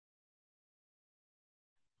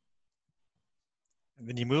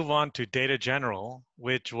then you move on to Data General,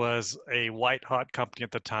 which was a white hot company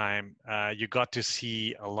at the time. You got to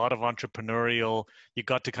see a lot of entrepreneurial, you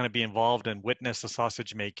got to kind of be involved and witness the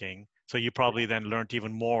sausage making. So you probably then learned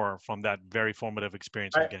even more from that very formative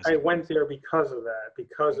experience, I'm I guessing. went there because of that,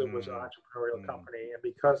 because it was an Mm, entrepreneurial mm, company, and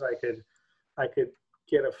because I could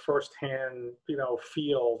get a firsthand,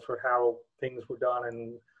 feel for how things were done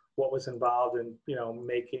and what was involved in,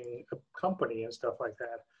 making a company and stuff like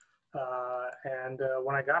that. And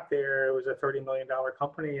when I got there, it was a $30 million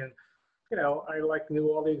company, and I knew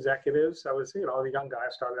all the executives. I was, a young guy.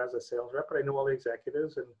 I started as a sales rep, but I knew all the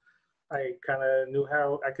executives, and I kind of knew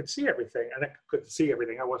how I could see everything. And I could see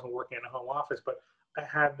everything. I wasn't working in a home office, but I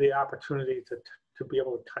had the opportunity to be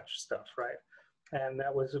able to touch stuff, right? And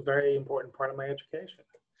that was a very important part of my education.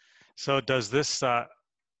 So does this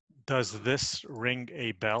ring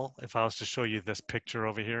a bell if I was to show you this picture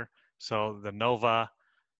over here? So the Nova,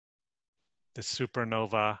 the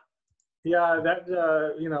Supernova. Yeah, that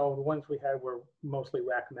the ones we had were mostly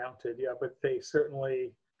rack mounted. Yeah, but they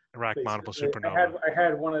certainly Rack mountable I Supernova.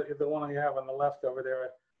 had one of the one you have on the left over there.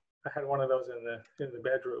 I had one of those in the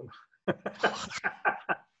bedroom.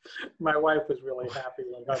 My wife was really happy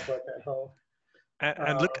when I brought that home.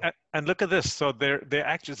 And look at this. So they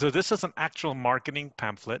actually, so this is an actual marketing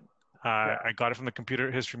pamphlet. Yeah, I got it from the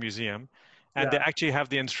Computer History Museum, and they yeah. actually have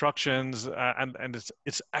the instructions, and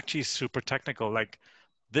it's actually super technical. Like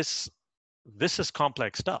this is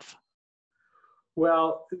complex stuff.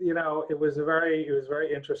 Well, it was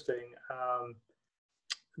very interesting.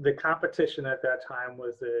 The competition at that time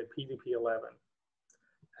was the PDP-11.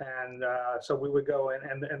 And so we would go in,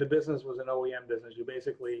 and the business was an OEM business. You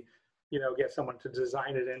basically, get someone to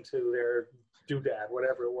design it into their doodad,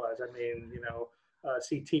 whatever it was. I mean,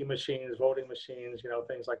 CT machines, voting machines,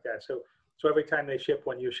 things like that. So every time they ship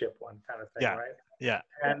one, you ship one, kind of thing, Yeah, right? yeah.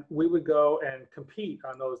 And we would go and compete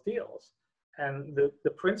on those deals. And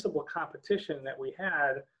the principal competition that we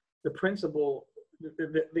had, the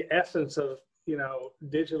essence of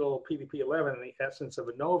digital PDP-11, and the essence of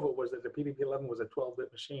a Nova was that the PDP-11 was a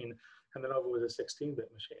 12-bit machine and the Nova was a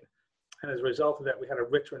 16-bit machine. And as a result of that, we had a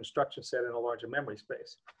richer instruction set and a larger memory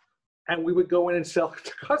space. And we would go in and sell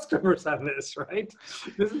to customers on this, right?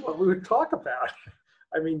 This is what we would talk about.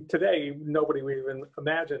 I mean, today, nobody would even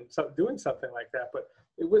imagine doing something like that, but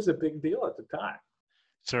it was a big deal at the time.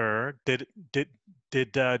 Sir, did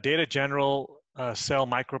Data General sell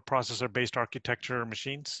microprocessor-based architecture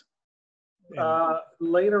machines?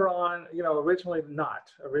 Later on, originally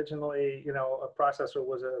not. Originally, a processor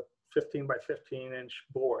was a 15 by 15-inch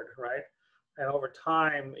board, right? And over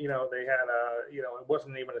time, they had it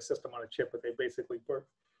wasn't even a system on a chip, but they basically put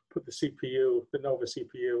the CPU, the Nova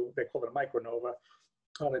CPU, they called it a micro Nova,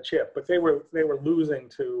 on a chip. But they were losing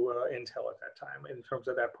to Intel at that time in terms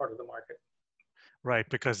of that part of the market. Right,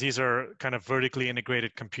 because these are kind of vertically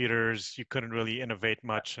integrated computers. You couldn't really innovate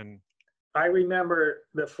much. And I remember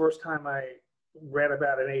the first time I read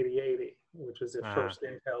about an 8080, which was the first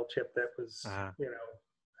Intel chip that was,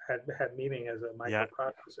 had meaning as a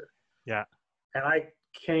microprocessor. Yeah. And I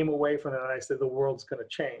came away from it and I said, the world's going to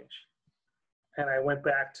change. And I went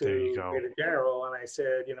back to Data General and I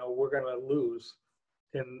said, we're going to lose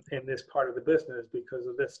in this part of the business because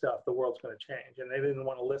of this stuff. The world's going to change. And they didn't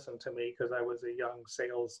want to listen to me because I was a young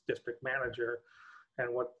sales district manager.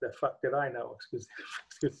 And what the fuck did I know? Excuse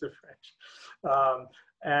the French.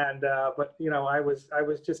 But I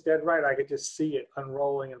was just dead right. I could just see it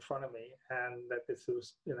unrolling in front of me, and that this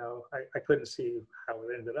was, I couldn't see how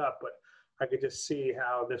it ended up, but I could just see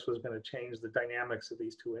how this was going to change the dynamics of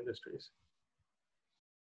these two industries.